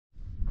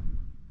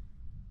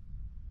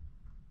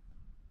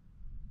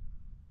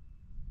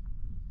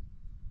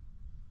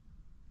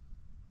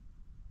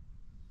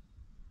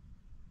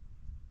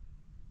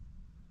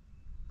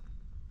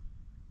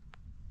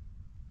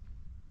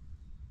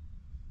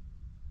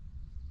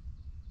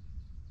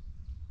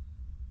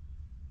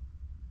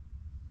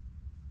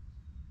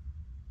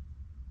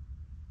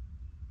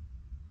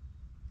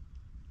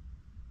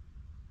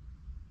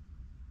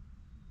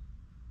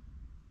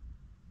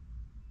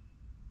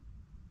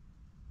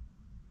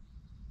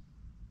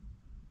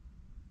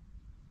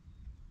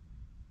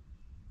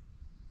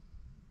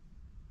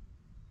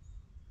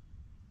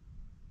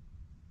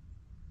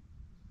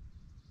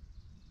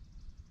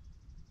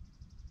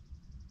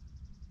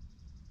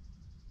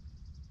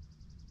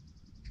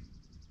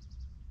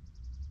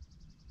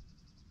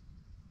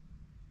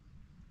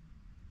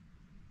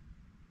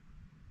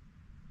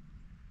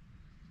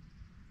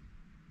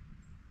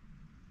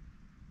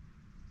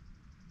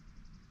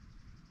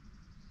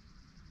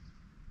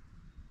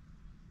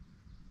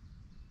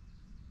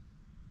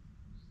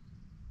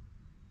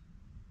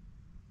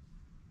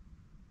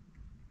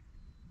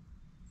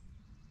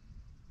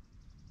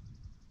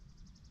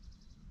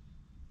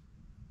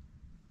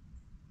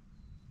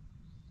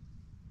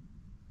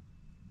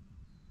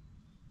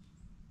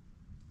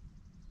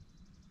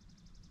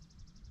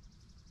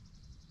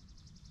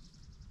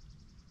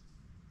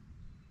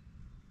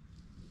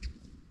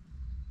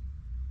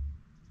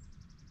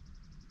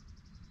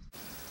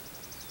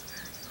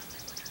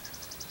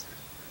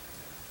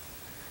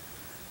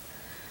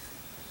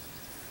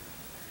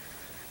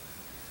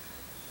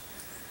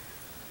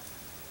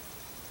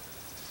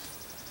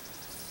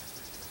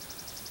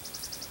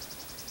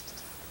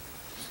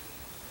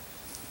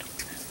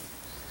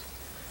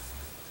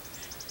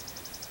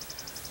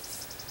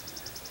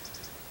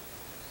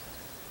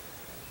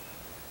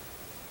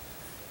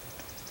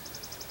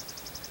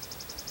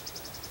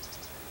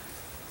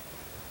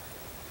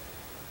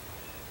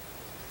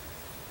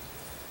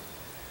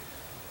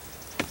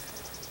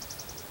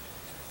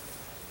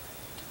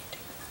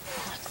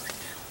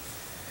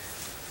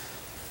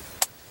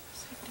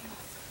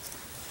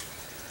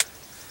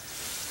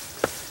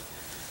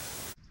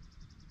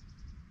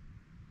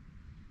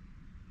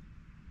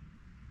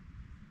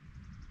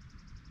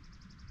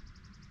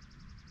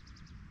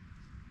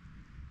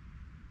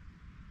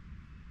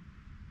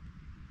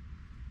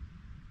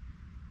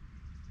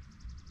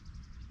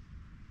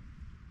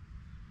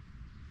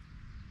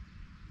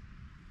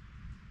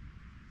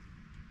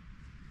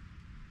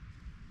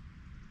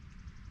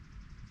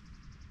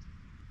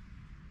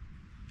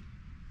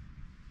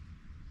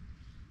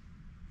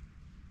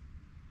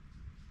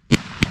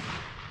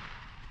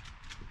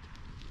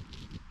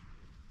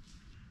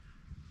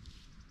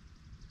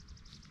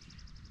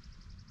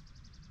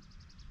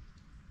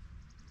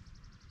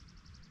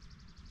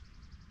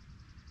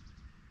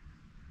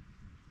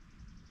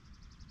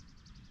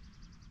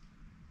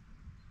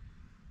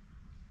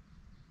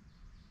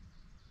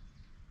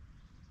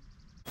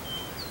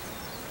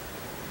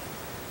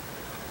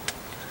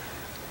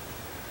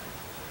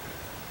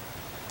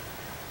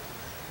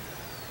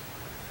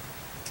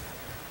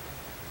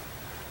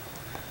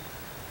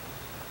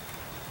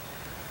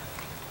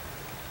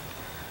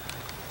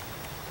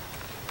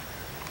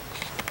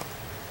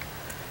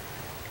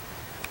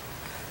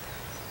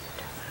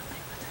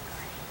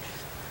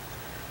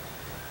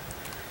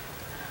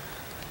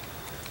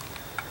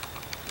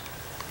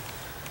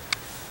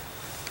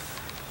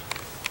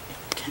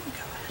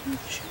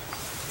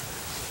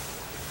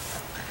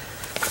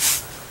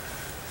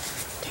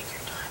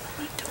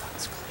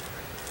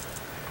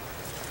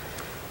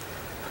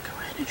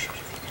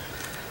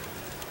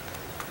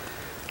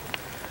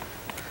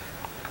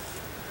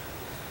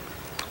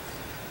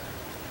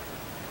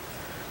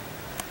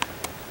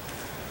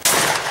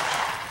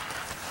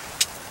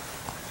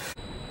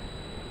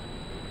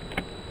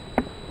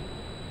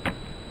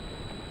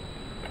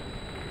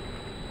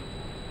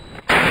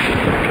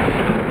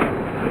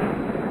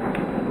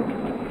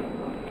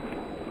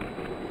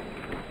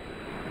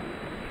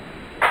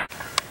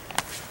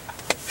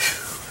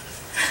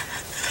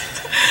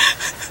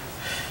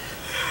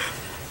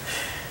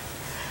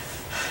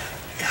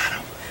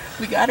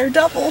We got our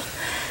double.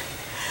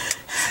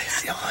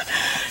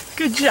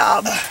 Good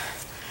job.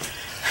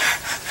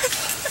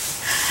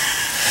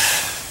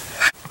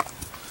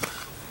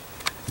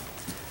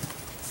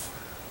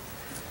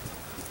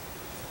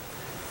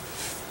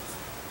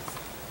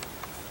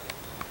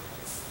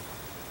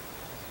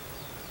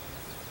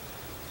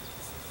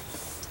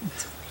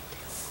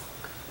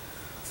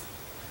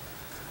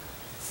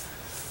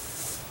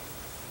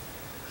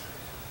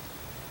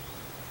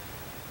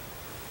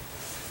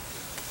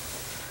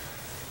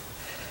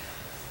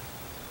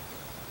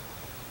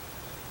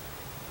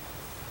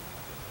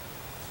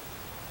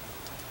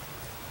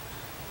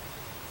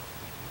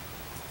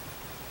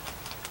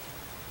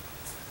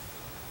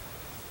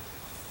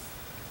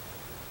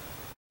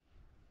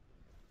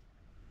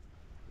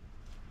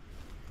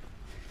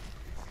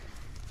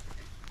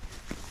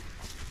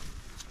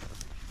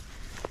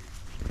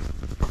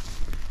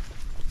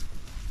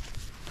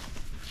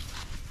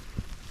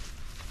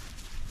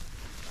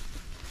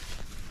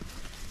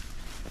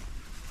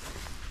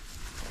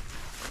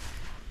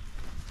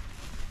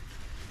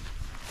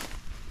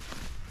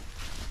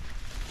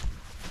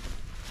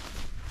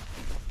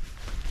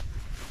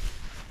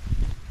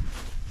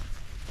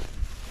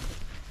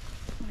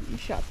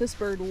 Shot this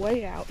bird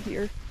way out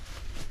here.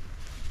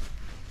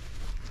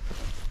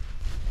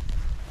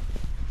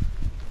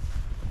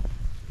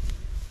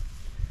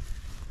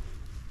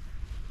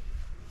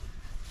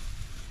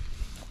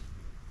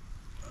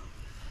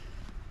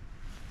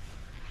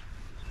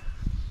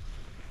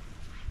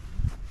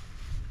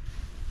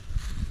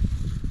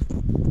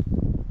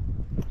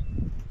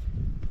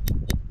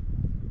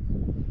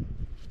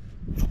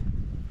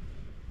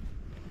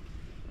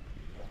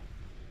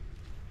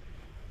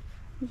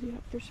 Is he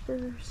after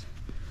spurs?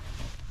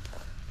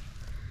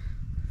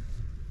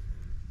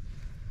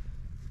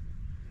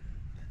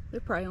 They're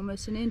probably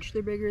almost an inch.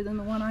 They're bigger than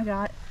the one I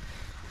got.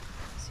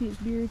 See his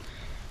beard?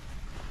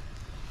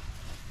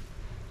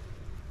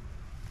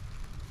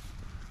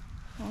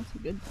 Oh, that's a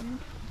good bird.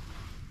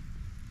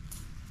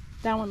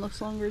 That one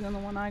looks longer than the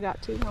one I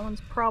got too. That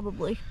one's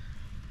probably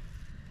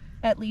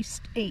at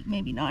least 8,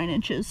 maybe 9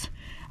 inches.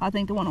 I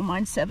think the one on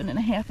mine's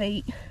 7.5,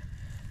 8.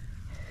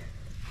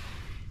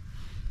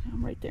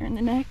 I'm right there in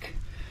the neck.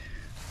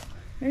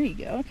 There you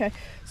go. Okay,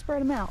 spread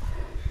them out.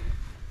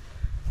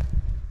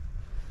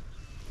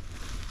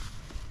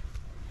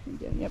 There you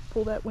go. Yep,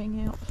 pull that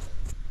wing out.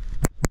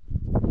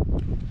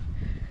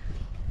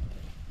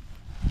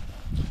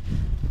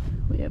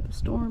 We have a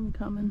storm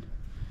coming.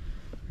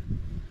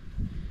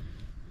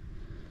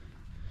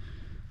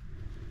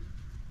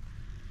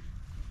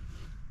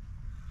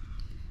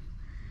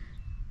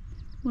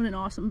 What an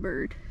awesome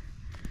bird.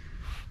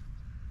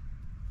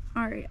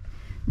 All right,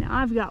 now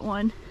I've got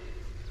one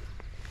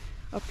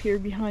up here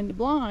behind the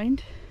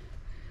blind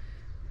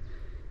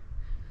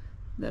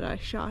that I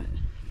shot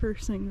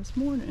first thing this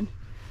morning.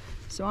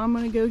 So I'm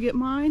gonna go get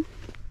mine.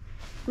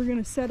 We're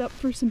gonna set up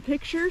for some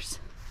pictures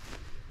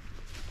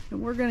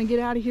and we're gonna get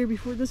out of here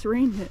before this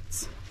rain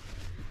hits.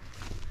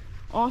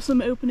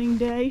 Awesome opening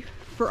day,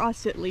 for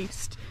us at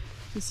least.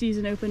 The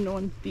season opened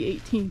on the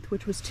 18th,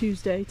 which was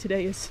Tuesday.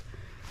 Today is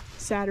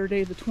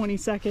Saturday the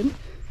 22nd.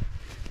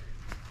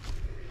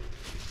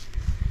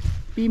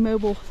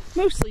 B-Mobile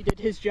mostly did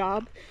his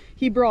job.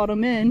 He brought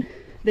them in.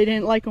 They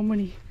didn't like them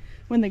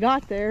when they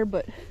got there,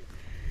 but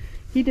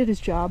he did his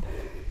job.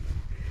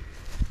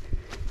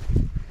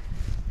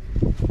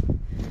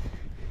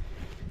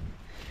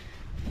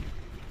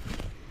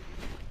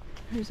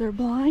 There's our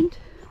blind.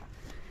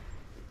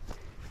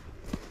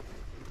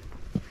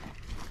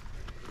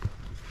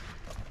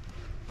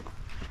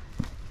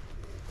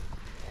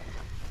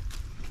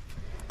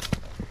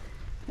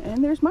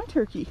 And there's my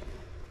turkey.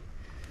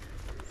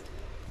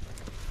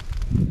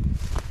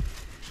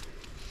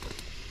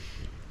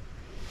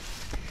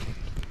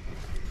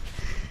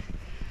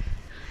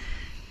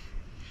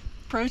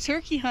 Pro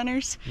turkey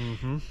hunters.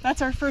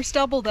 That's our first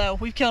double though.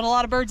 We've killed a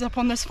lot of birds up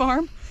on this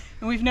farm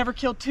and we've never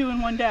killed 2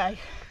 in one day.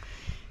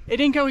 It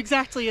didn't go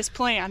exactly as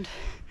planned.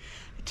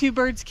 The 2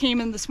 birds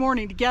came in this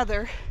morning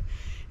together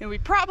and we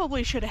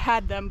probably should have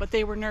had them, but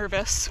they were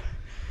nervous.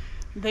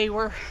 They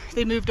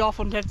moved off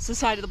on the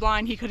side of the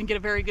blind. He couldn't get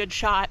a very good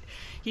shot.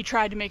 He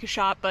tried to make a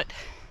shot, but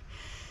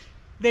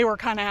they were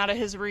kind of out of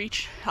his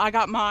reach. I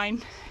got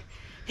mine.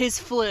 His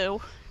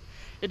flew.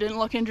 It didn't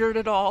look injured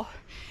at all.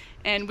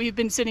 And we've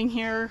been sitting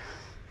here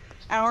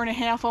hour and a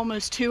half,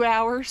 almost 2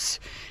 hours.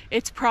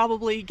 It's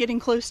probably getting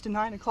close to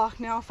 9 o'clock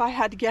now, if I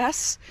had to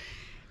guess.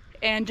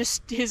 And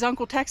just his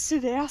uncle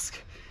texted to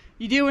ask,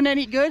 You doing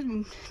any good?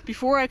 And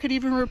before I could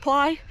even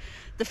reply,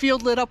 the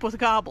field lit up with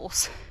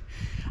gobbles.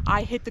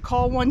 I hit the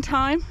call one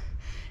time,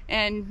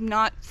 and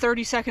not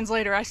 30 seconds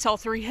later, I saw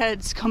 3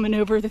 heads coming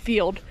over the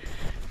field,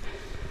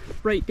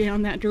 right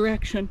down that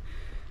direction.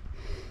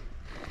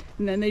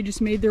 And then they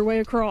just made their way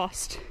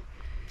across.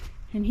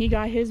 And he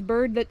got his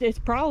bird that is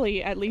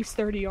probably at least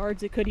 30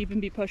 yards. It could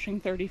even be pushing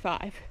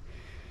 35.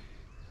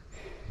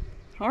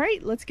 All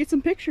right, let's get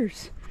some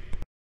pictures.